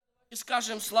И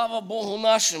скажем слава Богу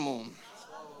нашему.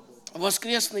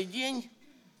 Воскресный день.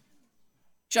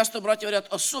 Часто братья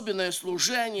говорят особенное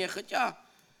служение, хотя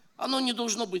оно не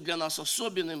должно быть для нас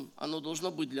особенным, оно должно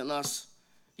быть для нас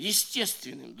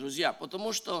естественным, друзья.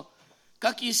 Потому что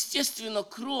как естественно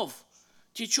кровь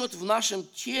течет в нашем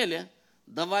теле,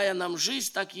 давая нам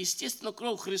жизнь, так естественно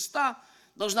кровь Христа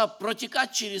должна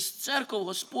протекать через церковь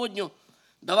Господню,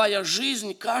 давая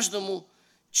жизнь каждому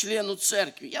члену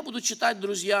церкви. Я буду читать,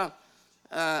 друзья,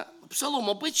 псалом.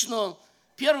 Обычно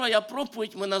первая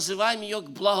проповедь, мы называем ее к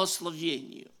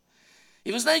благословению.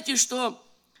 И вы знаете, что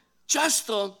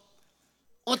часто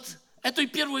от этой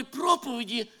первой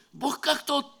проповеди Бог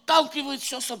как-то отталкивает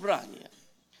все собрание.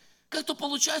 Как-то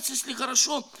получается, если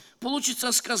хорошо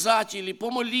получится сказать или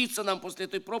помолиться нам после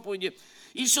этой проповеди,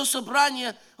 и все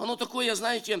собрание, оно такое,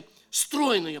 знаете,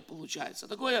 стройное получается,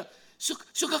 такое,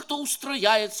 все как-то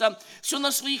устрояется, все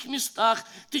на своих местах,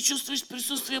 ты чувствуешь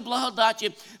присутствие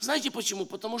благодати. Знаете почему?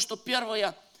 Потому что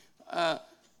первая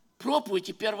проповедь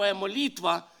и первая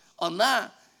молитва,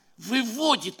 она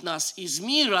выводит нас из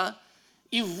мира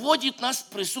и вводит нас в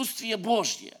присутствие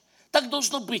Божье. Так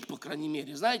должно быть, по крайней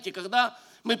мере. Знаете, когда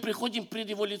мы приходим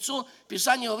пред Его лицо,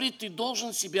 Писание говорит, ты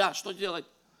должен себя что делать?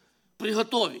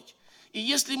 Приготовить. И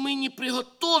если мы не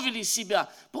приготовили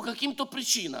себя по каким-то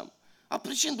причинам, а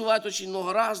причин бывает очень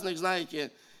много разных,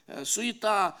 знаете,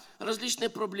 суета, различные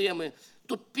проблемы,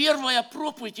 то первая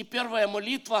проповедь и первая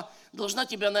молитва должна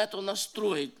тебя на это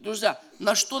настроить. Друзья,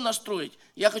 на что настроить?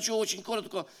 Я хочу очень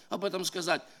коротко об этом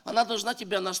сказать. Она должна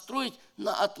тебя настроить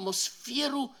на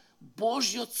атмосферу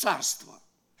Божьего Царства.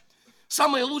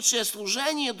 Самое лучшее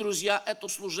служение, друзья, это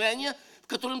служение, в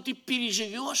котором ты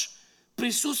переживешь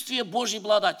присутствие Божьей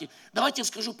благодати. Давайте я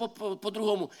скажу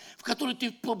по-другому. В которой ты,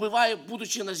 побывая,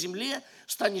 будучи на земле,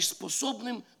 станешь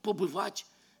способным побывать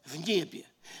в небе.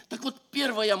 Так вот,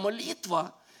 первая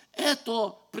молитва –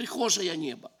 это прихожее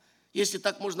небо, если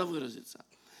так можно выразиться.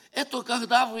 Это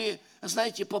когда вы,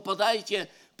 знаете, попадаете,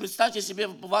 представьте себе,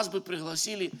 вас бы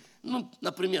пригласили,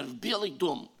 например, в Белый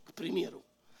дом, к примеру,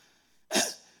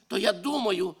 то я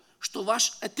думаю, что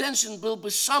ваш attention был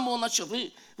бы с самого начала,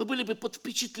 вы были бы под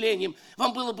впечатлением,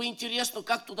 вам было бы интересно,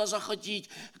 как туда заходить,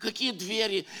 какие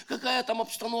двери, какая там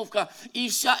обстановка, и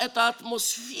вся эта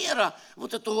атмосфера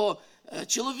вот этого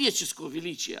человеческого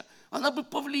величия, она бы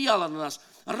повлияла на нас.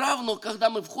 Равно, когда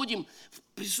мы входим в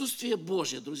присутствие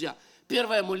Божье, друзья.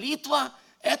 Первая молитва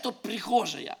 – это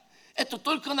прихожая. Это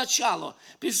только начало.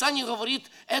 Писание говорит,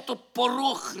 это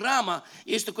порог храма.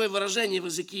 Есть такое выражение в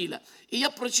Иезекииля. И я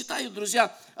прочитаю,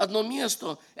 друзья, одно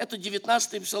место. Это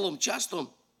 19-й псалом. Часто,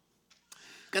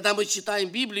 когда мы читаем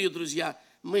Библию, друзья,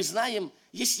 мы знаем,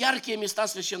 есть яркие места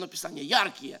Священного Писания.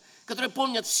 Яркие, которые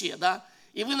помнят все, да?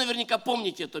 И вы наверняка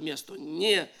помните это место.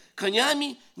 Не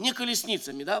конями, не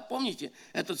колесницами, да? Помните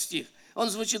этот стих? Он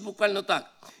звучит буквально так.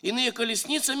 Иные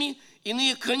колесницами,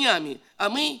 иные конями, а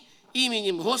мы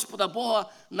именем Господа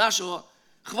Бога нашего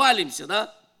хвалимся,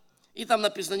 да? И там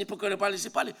написано, не поколебались и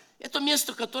пали. Это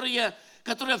место, которое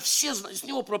все знают, с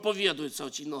него проповедуется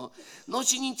очень много. Но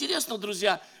очень интересно,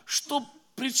 друзья, что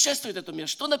предшествует этому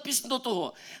месту, что написано до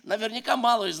того. Наверняка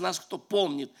мало из нас кто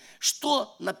помнит,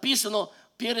 что написано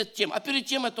перед тем. А перед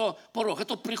тем это порог,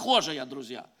 это прихожая,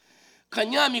 друзья.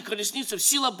 Конями, колесницей,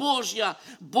 сила Божья,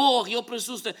 Бог, Его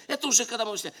присутствие. Это уже когда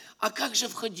мы вышли. А как же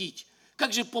входить?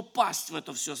 Как же попасть в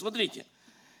это все? Смотрите.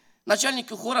 Начальник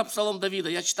хора псалом Давида,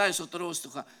 я читаю со 2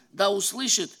 стиха. «Да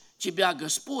услышит тебя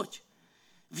Господь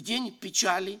в день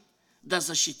печали, да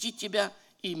защитит тебя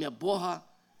имя Бога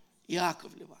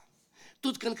Иаковлева».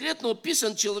 Тут конкретно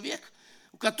описан человек,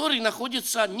 который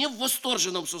находится не в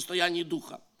восторженном состоянии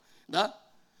духа, да?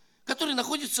 Который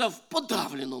находится в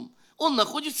подавленном, он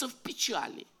находится в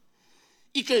печали.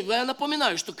 И я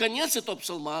напоминаю, что конец этого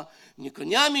псалма не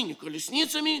конями, не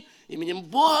колесницами, именем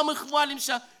Бога мы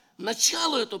хвалимся.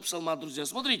 Начало этого псалма, друзья,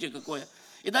 смотрите какое.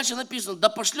 И дальше написано, да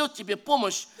пошлет тебе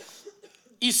помощь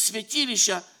из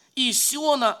святилища, и из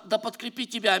Сиона, да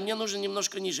подкрепит тебя. Мне нужно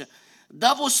немножко ниже.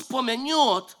 Да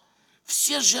вспомнит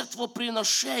все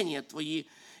жертвоприношения твои,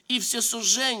 и все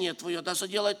суждения твое, да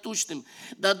соделает тучным,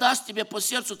 да даст тебе по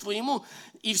сердцу твоему,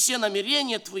 и все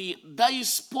намерения твои, да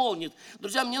исполнит.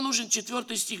 Друзья, мне нужен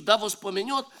 4 стих, да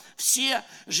вспомнит все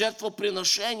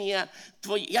жертвоприношения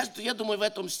твои. Я думаю, в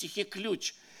этом стихе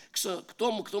ключ к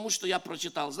тому, что я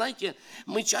прочитал. Знаете,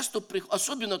 мы часто,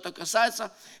 особенно это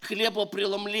касается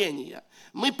хлебопреломления,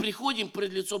 мы приходим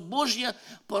пред лицо Божье,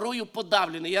 порою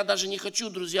подавлены. Я даже не хочу,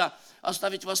 друзья,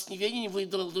 оставить вас в неведении, вы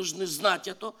должны знать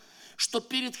это, что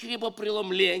перед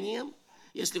хлебопреломлением,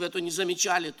 если вы это не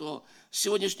замечали, то с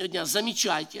сегодняшнего дня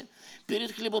замечайте,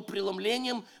 перед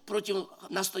хлебопреломлением против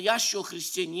настоящего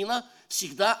христианина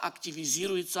всегда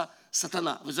активизируется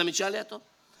сатана. Вы замечали это?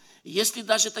 Если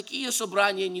даже такие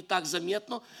собрания не так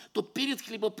заметно, то перед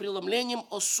хлебопреломлением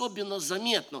особенно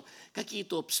заметно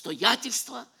какие-то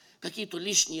обстоятельства, какие-то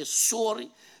лишние ссоры,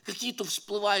 какие-то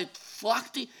всплывают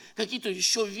факты, какие-то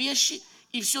еще вещи,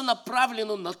 и все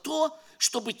направлено на то,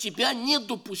 чтобы тебя не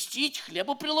допустить к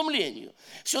хлебопреломлению.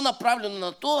 Все направлено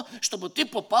на то, чтобы ты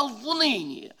попал в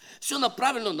уныние. Все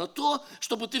направлено на то,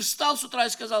 чтобы ты встал с утра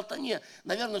и сказал: да не,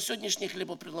 наверное, сегодняшнее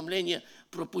хлебопреломление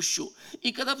пропущу.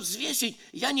 И когда взвесить,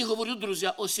 я не говорю,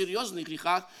 друзья, о серьезных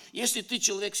грехах. Если ты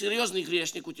человек серьезный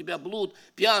грешник, у тебя блуд,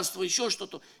 пьянство, еще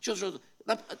что-то.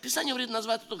 Писание говорит,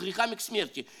 называют это грехами к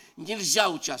смерти. Нельзя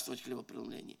участвовать в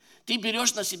хлебопреломлении. Ты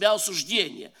берешь на себя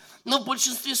осуждение. Но в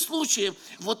большинстве случаев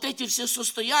вот эти все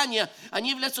состояния, они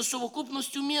являются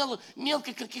совокупностью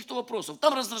мелких каких-то вопросов.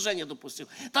 Там раздражение допустил,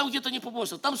 там где-то не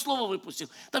побольше, там слово выпустил,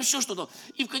 там еще что-то.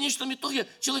 И в конечном итоге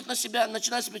человек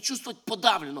начинает себя чувствовать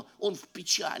подавленно. Он в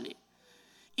печали.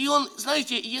 И он,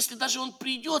 знаете, если даже он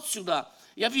придет сюда,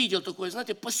 я видел такое,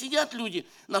 знаете, посидят люди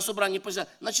на собрании,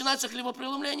 начинается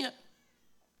хлебопреломление,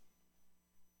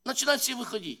 начинают все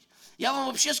выходить. Я вам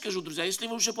вообще скажу, друзья, если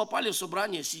вы уже попали в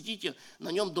собрание, сидите на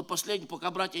нем до последнего,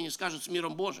 пока братья не скажут с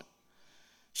миром Божиим.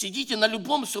 Сидите на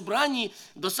любом собрании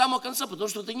до самого конца, потому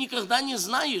что ты никогда не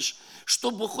знаешь,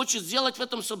 что Бог хочет сделать в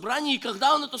этом собрании, и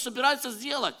когда Он это собирается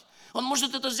сделать. Он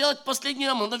может это сделать в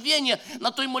последнее мгновение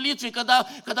на той молитве,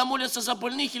 когда молятся за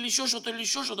больных или еще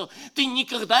что-то. Ты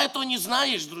никогда этого не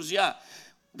знаешь, друзья.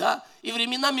 Да? И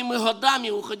временами мы годами,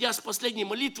 уходя с последней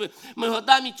молитвы, мы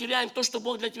годами теряем то, что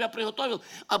Бог для тебя приготовил,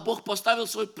 а Бог поставил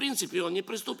свой принцип, и Он не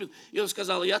приступит. И Он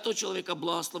сказал: я того человека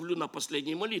благословлю на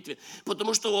последней молитве,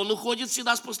 потому что он уходит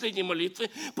всегда с последней молитвы,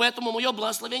 поэтому мое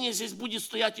благословение здесь будет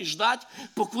стоять и ждать,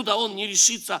 покуда он не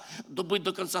решится быть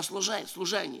до конца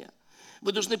служения.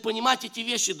 Вы должны понимать эти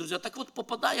вещи, друзья. Так вот,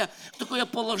 попадая в такое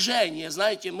положение,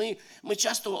 знаете, мы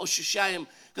часто ощущаем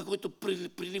какой-то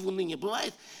прилив уныния.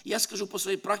 Бывает, я скажу по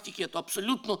своей практике, это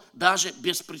абсолютно даже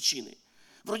без причины.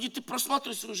 Вроде ты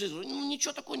просматриваешь свою жизнь,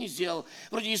 ничего такого не сделал,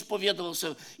 вроде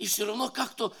исповедовался, и все равно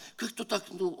как-то так,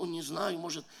 не знаю,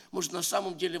 может на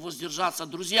самом деле воздержаться.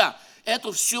 Друзья,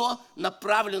 это все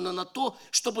направлено на то,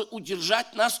 чтобы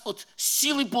удержать нас от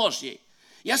силы Божьей.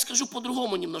 Я скажу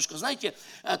по-другому немножко. Знаете,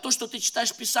 то, что ты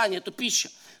читаешь Писание, это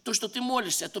пища. То, что ты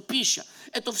молишься, это пища.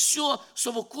 Это все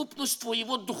совокупность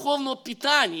твоего духовного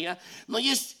питания. Но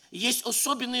есть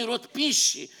особенный род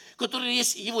пищи, который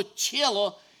есть его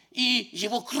тело и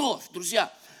его кровь,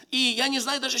 друзья. И я не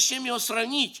знаю даже, с чем его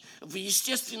сравнить в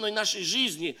естественной нашей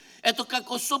жизни. Это как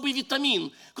особый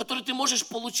витамин, который ты можешь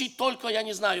получить только, я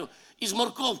не знаю, из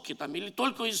морковки там, или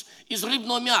только из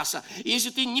рыбного мяса. И если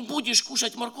ты не будешь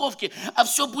кушать морковки, а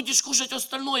все будешь кушать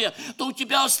остальное, то у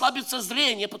тебя ослабится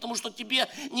зрение, потому что тебе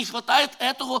не хватает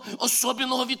этого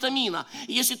особенного витамина.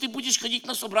 И если ты будешь ходить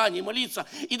на собрание, молиться,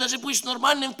 и даже будешь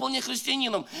нормальным вполне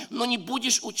христианином, но не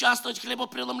будешь участвовать в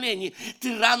хлебопреломлении,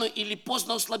 ты рано или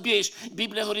поздно ослабеешь.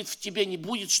 Библия говорит, в тебе не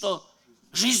будет что?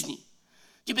 Жизни.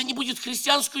 Тебя не будет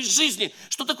христианской жизни.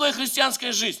 Что такое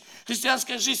христианская жизнь?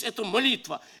 Христианская жизнь – это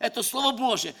молитва, это Слово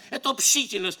Божье, это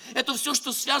общительность, это все,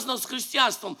 что связано с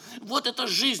христианством. Вот эта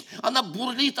жизнь, она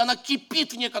бурлит, она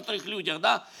кипит в некоторых людях,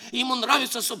 да? Ему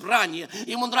нравится собрание,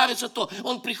 ему нравится то.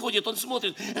 Он приходит, он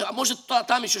смотрит, а может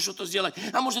там еще что-то сделать,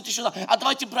 а может еще да. А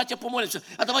давайте, братья, помолимся,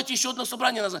 а давайте еще одно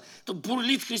собрание назад. Это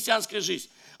бурлит христианская жизнь.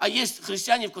 А есть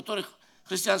христиане, в которых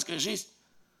христианская жизнь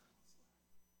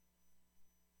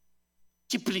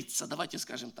теплица, давайте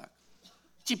скажем так.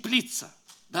 Теплица,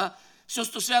 да. Все,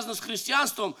 что связано с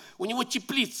христианством, у него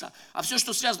теплица. А все,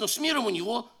 что связано с миром, у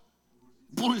него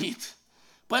бурлит.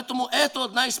 Поэтому это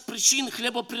одна из причин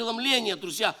хлебопреломления,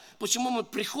 друзья. Почему мы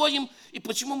приходим и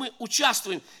почему мы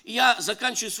участвуем. И я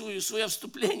заканчиваю свое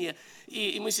вступление,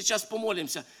 и мы сейчас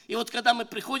помолимся. И вот когда мы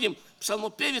приходим,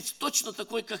 псалмопевец точно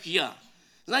такой, как я.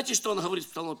 Знаете, что он говорит,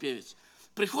 псалмопевец?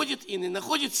 Приходит и не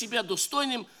находит себя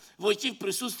достойным войти в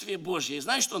присутствие Божье. И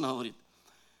знаешь, что он говорит?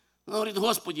 Он говорит: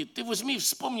 Господи, ты возьми,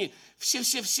 вспомни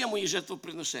все мои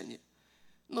жертвоприношения.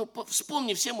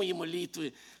 Вспомни все мои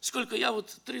молитвы. Сколько я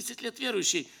 30 лет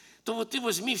верующий, то вот ты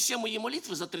возьми все мои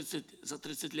молитвы за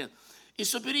 30 лет и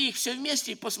собери их все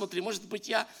вместе и посмотри, может быть,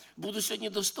 я буду сегодня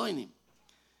достойным.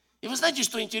 И вы знаете,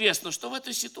 что интересно? Что в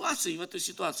этой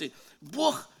ситуации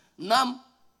Бог нам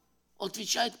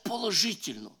отвечает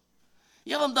положительно.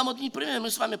 Я вам дам один пример,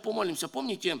 мы с вами помолимся.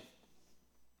 Помните,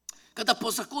 когда по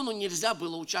закону нельзя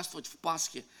было участвовать в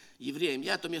Пасхе евреям,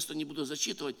 я это место не буду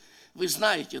зачитывать, вы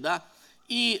знаете, да?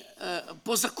 И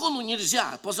по закону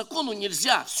нельзя,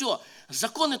 все.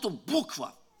 Закон – это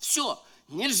буква, все,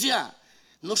 нельзя.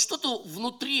 Но что-то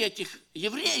внутри этих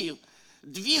евреев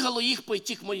двигало их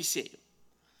пойти к Моисею.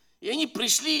 И они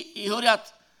пришли и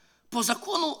говорят, по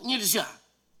закону нельзя,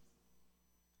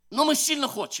 но мы сильно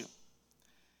хотим.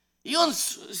 И он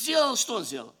сделал, что он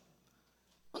сделал?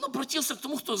 Он обратился к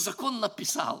тому, кто закон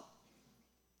написал.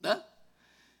 Да?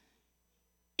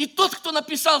 И тот, кто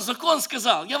написал закон,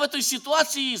 сказал, я в этой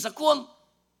ситуации закон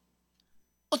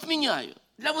отменяю.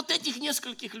 Для вот этих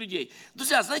нескольких людей.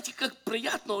 Друзья, знаете, как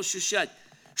приятно ощущать,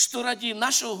 что ради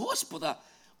нашего Господа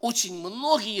очень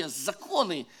многие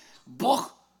законы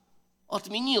Бог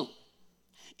отменил.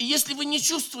 И если вы не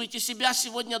чувствуете себя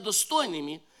сегодня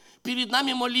достойными, перед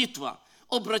нами молитва.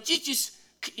 Обратитесь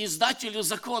к издателю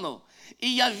законов. И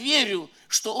я верю,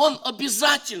 что он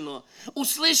обязательно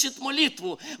услышит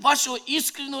молитву вашего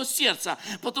искреннего сердца,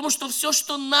 потому что все,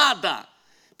 что надо,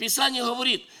 Писание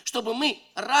говорит, чтобы мы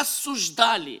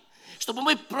рассуждали, чтобы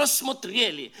мы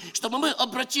просмотрели, чтобы мы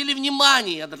обратили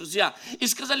внимание, друзья, и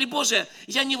сказали, Боже,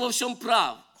 я не во всем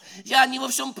прав. Я не во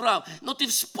всем прав, но ты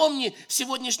вспомни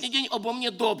сегодняшний день обо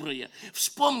мне доброе.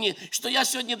 Вспомни, что я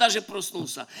сегодня даже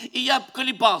проснулся, и я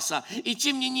колебался,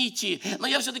 идти мне не идти, но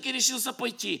я все-таки решился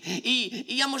пойти.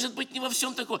 И я, может быть, не во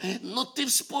всем такой, но ты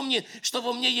вспомни, что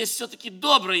во мне есть все-таки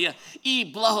доброе, и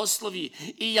благослови.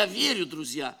 И я верю,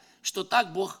 друзья, что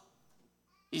так Бог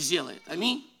и сделает.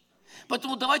 Аминь.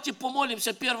 Поэтому давайте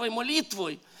помолимся первой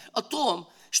молитвой о том,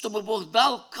 чтобы Бог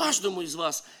дал каждому из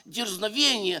вас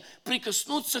дерзновение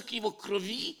прикоснуться к Его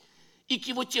крови и к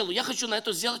Его телу. Я хочу на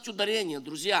это сделать ударение,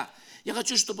 друзья. Я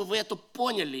хочу, чтобы вы это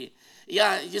поняли.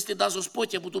 Если даст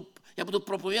Господь, я буду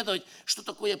проповедовать, что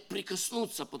такое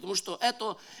прикоснуться, потому что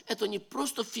это не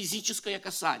просто физическое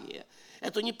касание.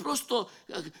 Это не просто,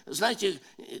 знаете,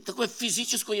 такое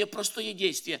физическое простое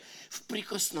действие. В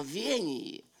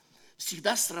прикосновении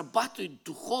всегда срабатывает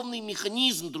духовный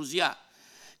механизм, друзья.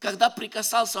 Когда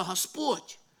прикасался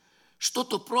Господь,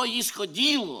 что-то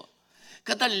происходило.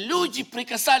 Когда люди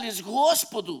прикасались к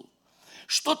Господу,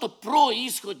 что-то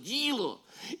происходило.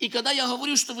 И когда я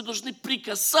говорю, что вы должны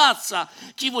прикасаться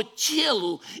к Его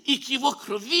телу и к Его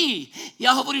крови,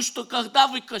 я говорю, что когда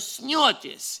вы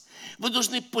коснетесь, вы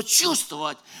должны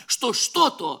почувствовать, что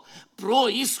что-то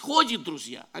происходит,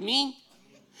 друзья. Аминь.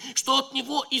 Что от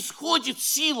Него исходит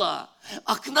сила,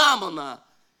 а к нам она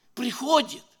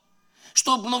приходит.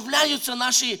 Что обновляются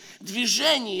наши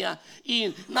движения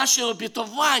и наши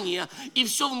обетования, и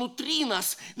все внутри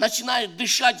нас начинает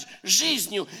дышать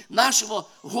жизнью нашего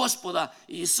Господа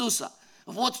Иисуса.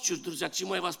 Вот, друзья, к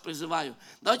чему я вас призываю.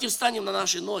 Давайте встанем на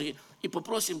наши ноги и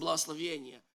попросим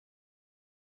благословения.